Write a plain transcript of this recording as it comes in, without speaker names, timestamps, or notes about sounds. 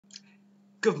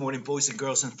Good morning, boys and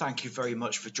girls, and thank you very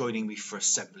much for joining me for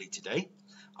assembly today.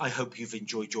 I hope you've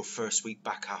enjoyed your first week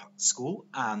back at school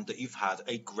and that you've had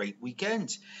a great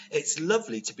weekend. It's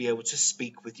lovely to be able to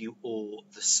speak with you all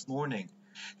this morning.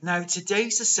 Now,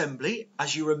 today's assembly,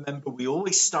 as you remember, we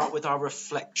always start with our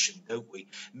reflection, don't we?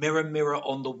 Mirror, mirror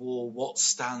on the wall, what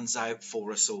stands out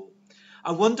for us all?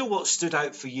 I wonder what stood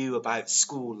out for you about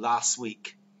school last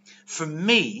week. For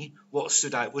me, what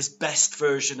stood out was best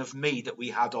version of me that we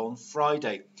had on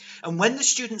Friday. And when the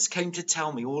students came to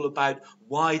tell me all about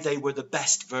why they were the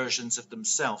best versions of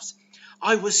themselves,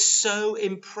 I was so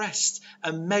impressed,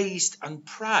 amazed and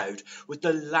proud with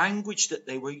the language that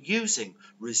they were using.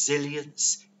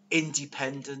 Resilience,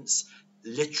 independence,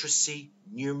 literacy,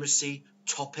 numeracy,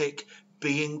 topic,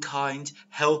 being kind,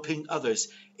 helping others.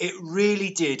 It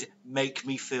really did make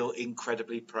me feel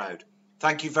incredibly proud.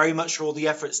 Thank you very much for all the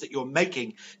efforts that you're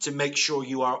making to make sure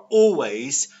you are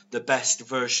always the best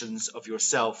versions of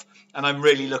yourself. And I'm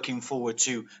really looking forward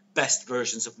to best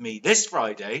versions of me this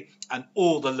Friday and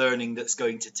all the learning that's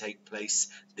going to take place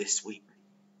this week.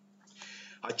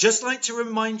 I'd just like to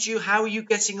remind you, how are you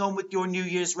getting on with your New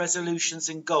Year's resolutions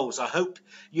and goals? I hope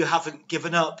you haven't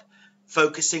given up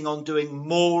focusing on doing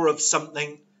more of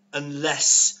something and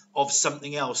less of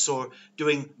something else, or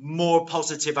doing more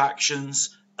positive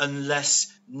actions and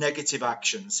less negative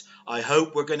actions. I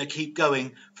hope we're going to keep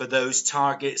going for those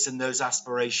targets and those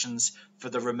aspirations for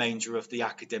the remainder of the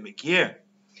academic year.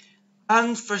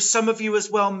 And for some of you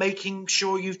as well, making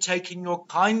sure you've taken your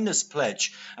kindness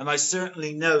pledge. And I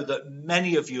certainly know that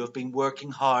many of you have been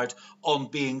working hard on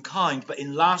being kind. But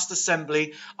in last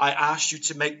assembly, I asked you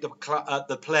to make the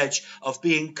pledge of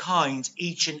being kind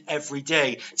each and every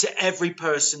day to every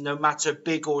person, no matter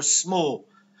big or small,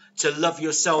 to love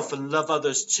yourself and love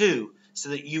others too, so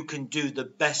that you can do the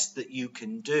best that you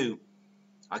can do.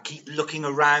 I keep looking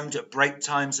around at break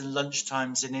times and lunch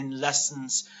times and in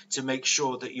lessons to make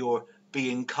sure that you're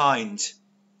being kind.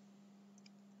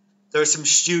 There are some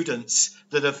students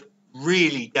that have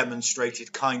really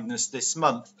demonstrated kindness this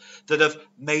month, that have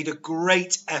made a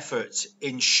great effort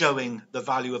in showing the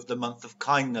value of the month of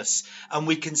kindness. And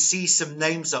we can see some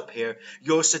names up here.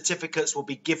 Your certificates will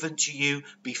be given to you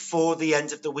before the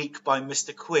end of the week by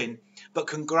Mr. Quinn. But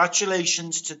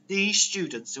congratulations to these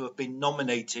students who have been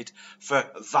nominated for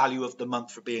Value of the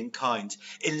Month for being kind.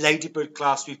 In Ladybird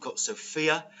class, we've got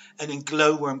Sophia. And in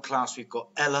Glowworm class, we've got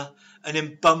Ella. And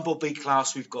in Bumblebee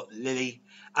class, we've got Lily.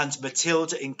 And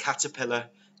Matilda in Caterpillar,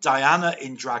 Diana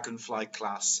in Dragonfly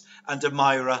class, and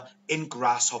Amira in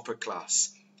Grasshopper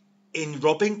class. In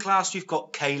Robin class, we've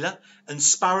got Kayla, and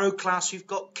Sparrow class, we've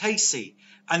got Casey,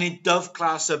 and in Dove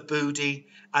class, Aboudi,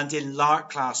 and in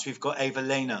Lark class, we've got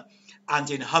Evelena,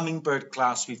 and in Hummingbird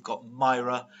class, we've got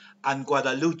Myra, and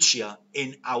Guadalucia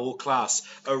in Owl class.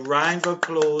 A round of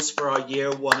applause for our year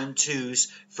 1 and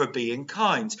 2s for being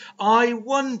kind. I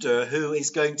wonder who is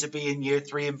going to be in year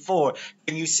 3 and 4.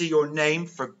 Can you see your name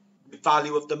for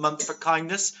Value of the Month for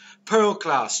kindness? Pearl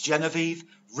class, Genevieve.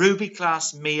 Ruby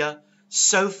class, Mia.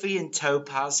 Sophie in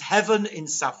Topaz. Heaven in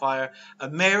Sapphire.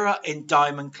 Amira in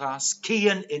Diamond class.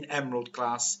 Kian in Emerald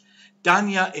class.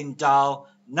 Danya in Dal.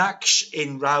 Naksh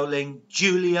in Rowling.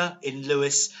 Julia in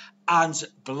Lewis. And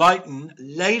Blyton,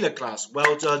 Layla class.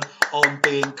 Well done on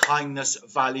being kindness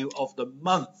value of the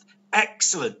month.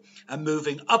 Excellent. And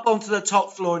moving up onto the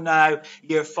top floor now,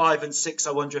 year 5 and 6.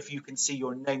 I wonder if you can see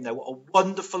your name there. What a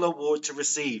wonderful award to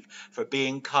receive for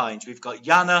being kind. We've got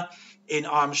Yana in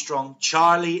Armstrong,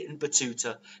 Charlie in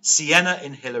Batuta, Sienna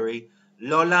in Hillary,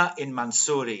 Lola in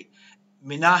Mansouri,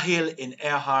 Minahil in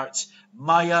Earhart,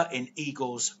 Maya in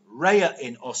Eagles, Rhea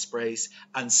in Ospreys,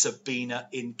 and Sabina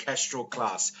in Kestrel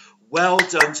class. Well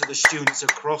done to the students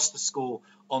across the school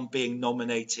on being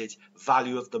nominated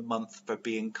Value of the Month for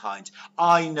being kind.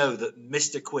 I know that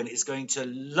Mr. Quinn is going to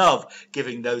love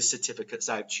giving those certificates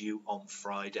out to you on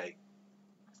Friday.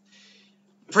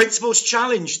 Principal's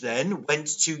Challenge then went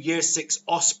to Year 6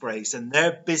 Ospreys, and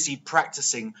they're busy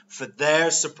practicing for their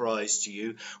surprise to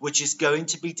you, which is going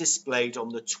to be displayed on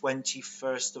the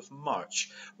 21st of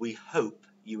March. We hope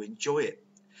you enjoy it.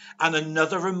 And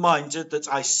another reminder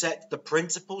that I set the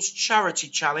Principal's Charity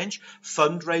Challenge,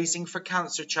 fundraising for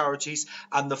cancer charities,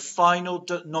 and the final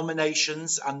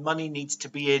nominations and money needs to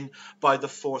be in by the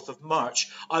 4th of March.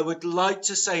 I would like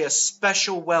to say a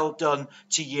special well done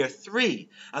to Year 3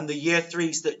 and the Year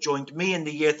 3s that joined me and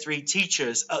the Year 3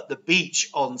 teachers at the beach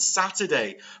on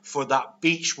Saturday for that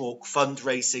beach walk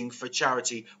fundraising for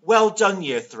charity. Well done,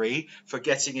 Year 3, for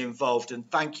getting involved, and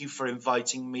thank you for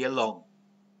inviting me along.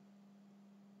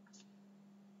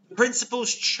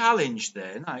 Principal's Challenge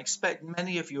then, I expect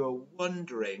many of you are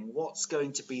wondering what's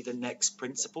going to be the next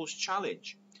Principal's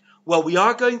Challenge. Well, we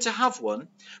are going to have one,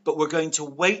 but we're going to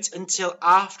wait until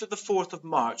after the 4th of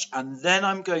March, and then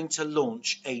I'm going to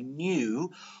launch a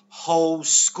new whole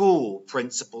school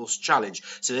principals challenge.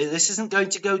 So this isn't going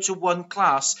to go to one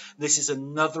class. This is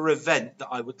another event that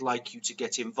I would like you to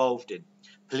get involved in.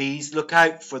 Please look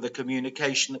out for the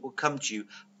communication that will come to you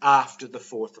after the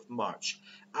 4th of March.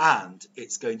 And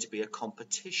it's going to be a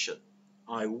competition.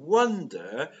 I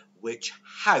wonder which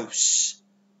house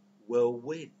will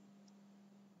win.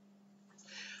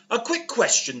 A quick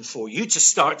question for you to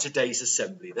start today's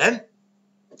assembly then.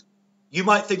 You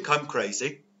might think I'm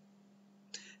crazy,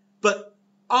 but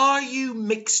are you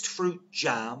mixed fruit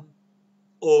jam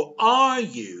or are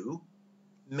you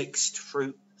mixed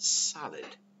fruit salad?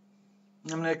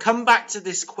 I'm going to come back to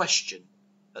this question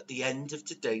at the end of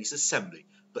today's assembly,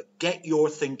 but get your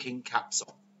thinking caps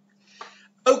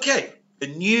on. Okay, the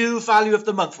new value of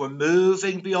the month. We're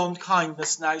moving beyond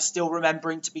kindness now, still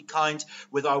remembering to be kind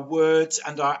with our words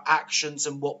and our actions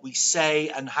and what we say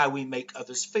and how we make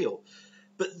others feel.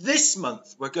 But this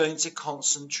month, we're going to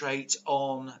concentrate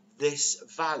on this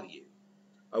value.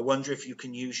 I wonder if you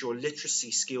can use your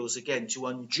literacy skills again to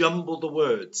unjumble the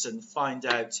words and find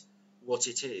out what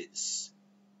it is.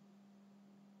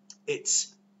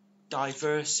 It's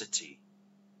diversity.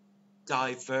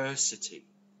 Diversity.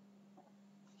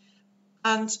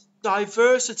 And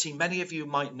diversity, many of you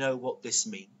might know what this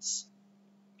means.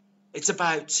 It's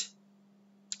about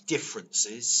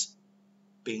differences,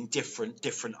 being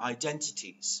different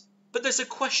identities. But there's a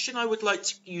question I would like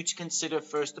you to consider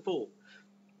first of all.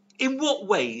 In what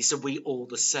ways are we all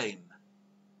the same?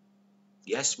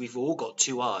 Yes, we've all got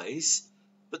two eyes,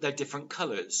 but they're different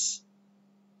colours.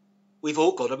 We've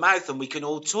all got a mouth and we can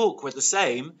all talk, we're the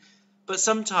same. But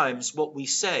sometimes what we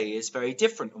say is very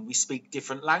different and we speak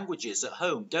different languages at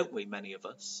home, don't we, many of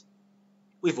us?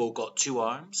 We've all got two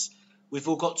arms, we've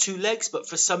all got two legs, but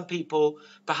for some people,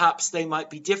 perhaps they might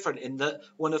be different in that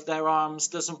one of their arms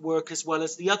doesn't work as well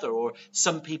as the other, or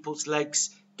some people's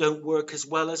legs don't work as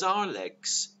well as our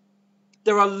legs.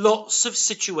 There are lots of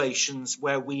situations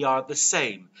where we are the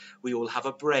same. We all have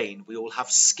a brain, we all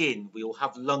have skin, we all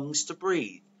have lungs to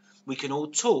breathe. We can all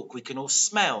talk, we can all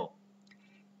smell.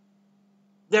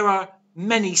 There are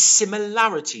many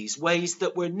similarities, ways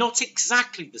that we're not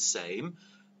exactly the same,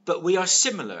 but we are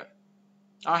similar.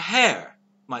 Our hair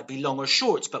might be long or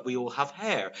short, but we all have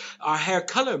hair. Our hair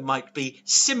colour might be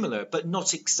similar, but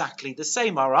not exactly the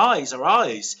same. Our eyes are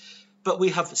eyes, but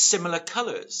we have similar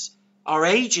colours. Our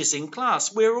ages in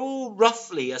class, we're all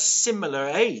roughly a similar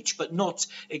age, but not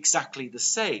exactly the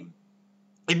same.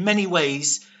 In many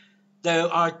ways,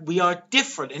 we are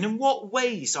different. And in what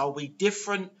ways are we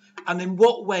different? And in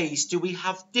what ways do we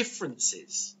have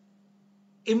differences?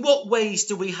 In what ways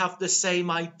do we have the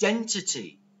same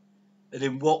identity? And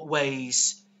in what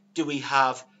ways do we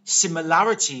have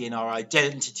similarity in our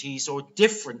identities or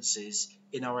differences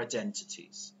in our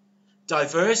identities?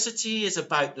 Diversity is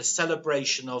about the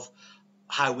celebration of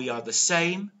how we are the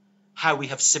same, how we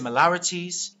have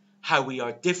similarities, how we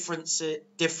are different,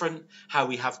 how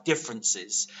we have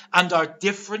differences, and our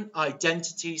different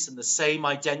identities and the same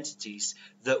identities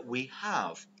that we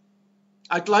have.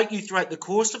 I'd like you throughout the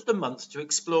course of the month to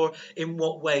explore in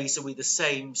what ways are we the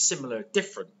same, similar,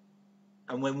 different,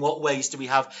 and in what ways do we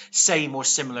have same or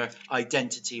similar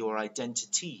identity or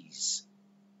identities.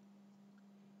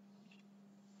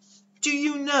 Do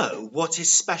you know what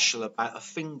is special about a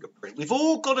fingerprint? We've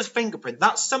all got a fingerprint.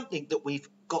 That's something that we've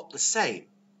got the same.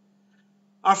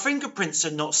 Our fingerprints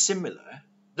are not similar,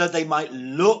 though they might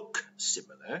look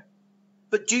similar.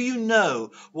 But do you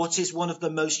know what is one of the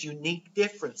most unique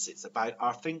differences about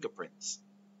our fingerprints?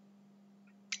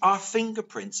 Our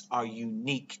fingerprints are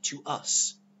unique to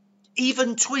us.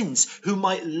 Even twins who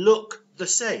might look the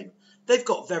same, they've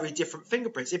got very different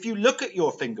fingerprints. If you look at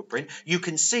your fingerprint, you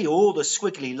can see all the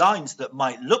squiggly lines that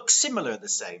might look similar the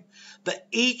same. But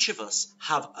each of us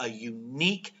have a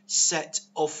unique set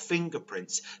of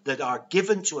fingerprints that are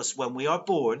given to us when we are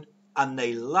born, and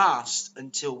they last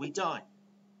until we die.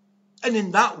 And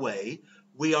in that way,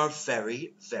 we are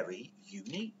very, very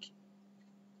unique.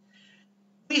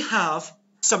 We have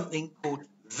something called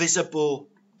visible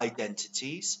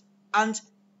identities and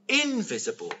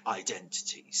invisible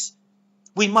identities.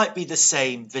 We might be the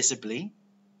same visibly.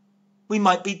 We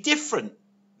might be different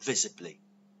visibly.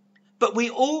 But we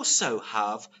also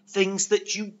have things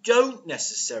that you don't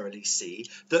necessarily see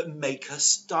that make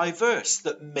us diverse,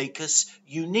 that make us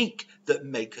unique, that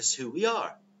make us who we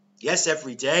are. Yes,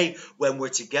 every day when we're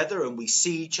together and we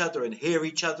see each other and hear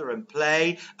each other and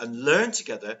play and learn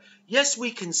together, yes,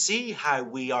 we can see how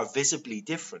we are visibly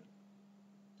different.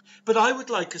 But I would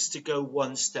like us to go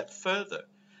one step further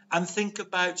and think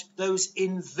about those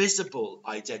invisible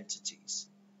identities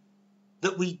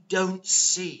that we don't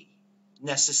see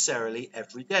necessarily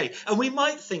every day. And we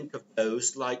might think of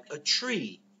those like a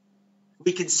tree.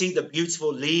 We can see the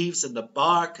beautiful leaves and the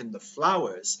bark and the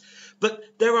flowers, but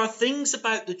there are things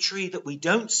about the tree that we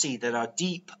don't see that are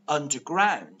deep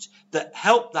underground that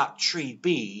help that tree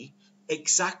be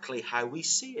exactly how we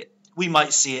see it. We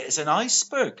might see it as an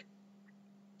iceberg.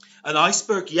 An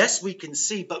iceberg, yes, we can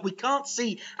see, but we can't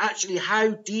see actually how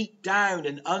deep down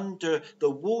and under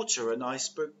the water an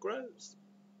iceberg grows.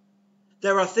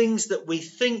 There are things that we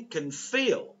think and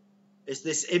feel. Is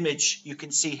this image, you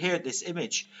can see here, this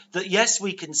image, that yes,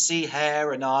 we can see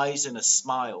hair and eyes and a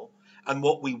smile and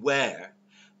what we wear,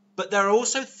 but there are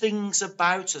also things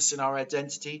about us in our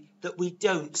identity that we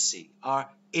don't see, our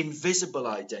invisible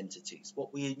identities,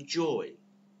 what we enjoy,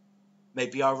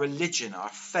 maybe our religion, our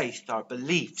faith, our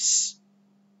beliefs.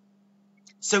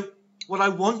 So what I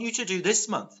want you to do this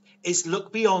month is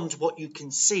look beyond what you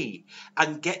can see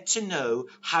and get to know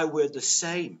how we're the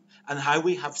same and how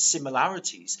we have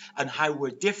similarities and how we're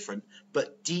different,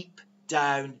 but deep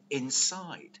down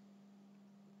inside.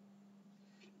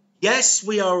 Yes,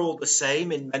 we are all the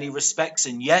same in many respects,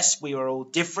 and yes, we are all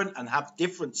different and have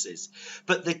differences.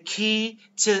 But the key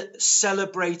to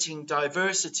celebrating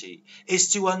diversity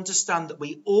is to understand that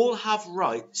we all have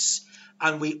rights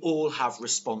and we all have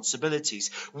responsibilities.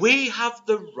 We have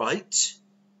the right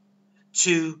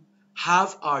to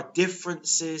have our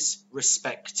differences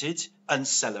respected and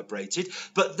celebrated,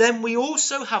 but then we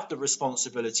also have the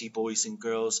responsibility, boys and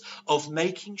girls, of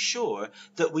making sure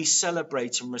that we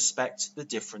celebrate and respect the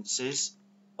differences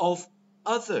of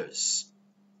others.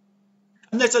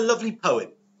 And there's a lovely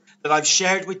poem that I've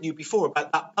shared with you before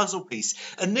about that puzzle piece.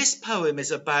 And this poem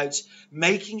is about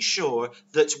making sure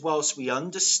that whilst we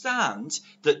understand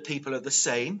that people are the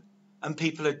same and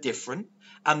people are different,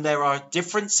 and there are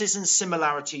differences and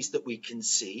similarities that we can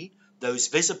see, those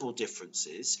visible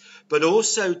differences, but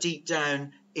also deep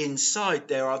down inside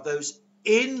there are those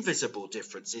invisible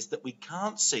differences that we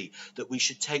can't see, that we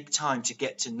should take time to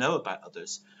get to know about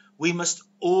others. We must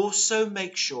also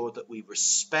make sure that we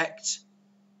respect,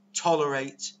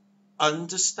 tolerate,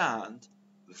 understand,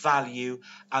 value,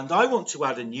 and I want to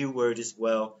add a new word as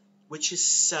well, which is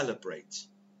celebrate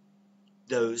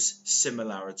those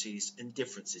similarities and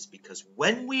differences, because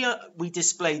when we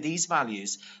display these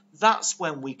values, that's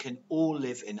when we can all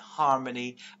live in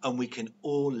harmony and we can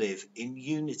all live in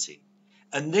unity.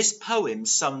 And this poem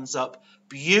sums up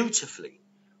beautifully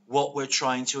what we're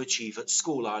trying to achieve at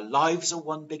school. Our lives are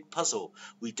one big puzzle.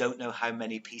 We don't know how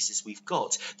many pieces we've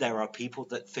got. There are people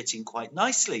that fit in quite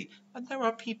nicely, and there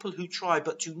are people who try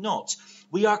but do not.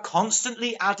 We are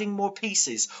constantly adding more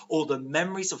pieces, or the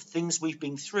memories of things we've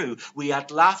been through. We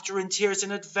add laughter and tears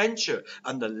and adventure,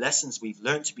 and the lessons we've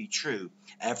learned to be true.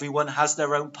 Everyone has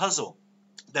their own puzzle.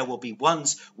 There will be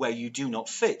ones where you do not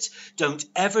fit. Don't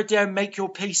ever dare make your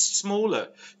piece smaller,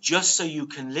 just so you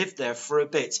can live there for a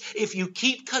bit. If you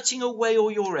keep cutting away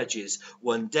all your edges,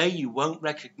 one day you won't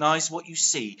recognize what you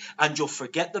see, and you'll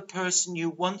forget the person you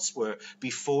once were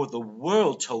before the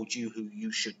world told you who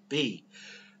you should be.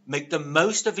 Make the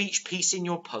most of each piece in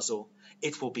your puzzle.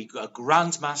 It will be a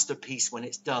grand masterpiece when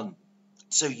it's done,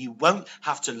 so you won't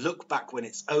have to look back when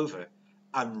it's over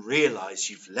and realize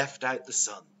you've left out the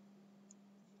sun.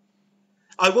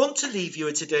 I want to leave you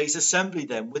at today's assembly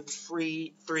then with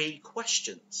three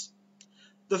questions.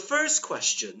 The first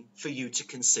question for you to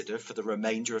consider for the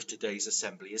remainder of today's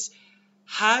assembly is,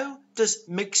 how does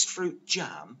mixed fruit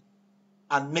jam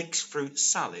and mixed fruit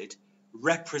salad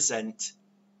represent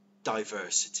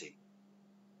diversity?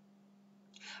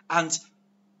 And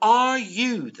are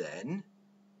you then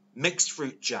mixed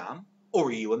fruit jam, or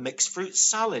are you a mixed fruit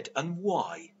salad, and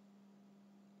why?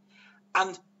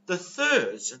 And the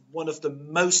third, one of the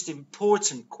most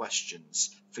important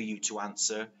questions for you to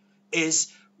answer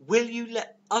is, will you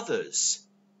let others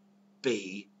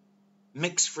be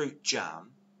mixed fruit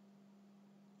jam,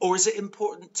 or is it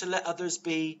important to let others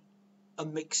be a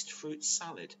mixed fruit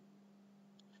salad?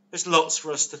 There's lots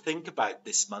for us to think about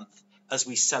this month as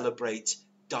we celebrate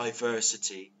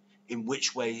diversity, in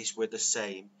which ways we're the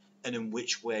same and in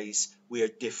which ways we are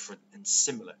different and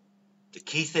similar. The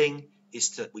key thing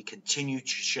is that we continue to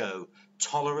show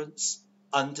tolerance,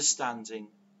 understanding,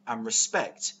 and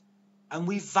respect, and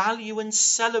we value and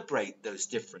celebrate those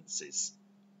differences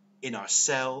in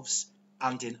ourselves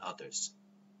and in others.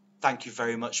 Thank you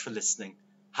very much for listening.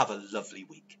 Have a lovely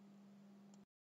week.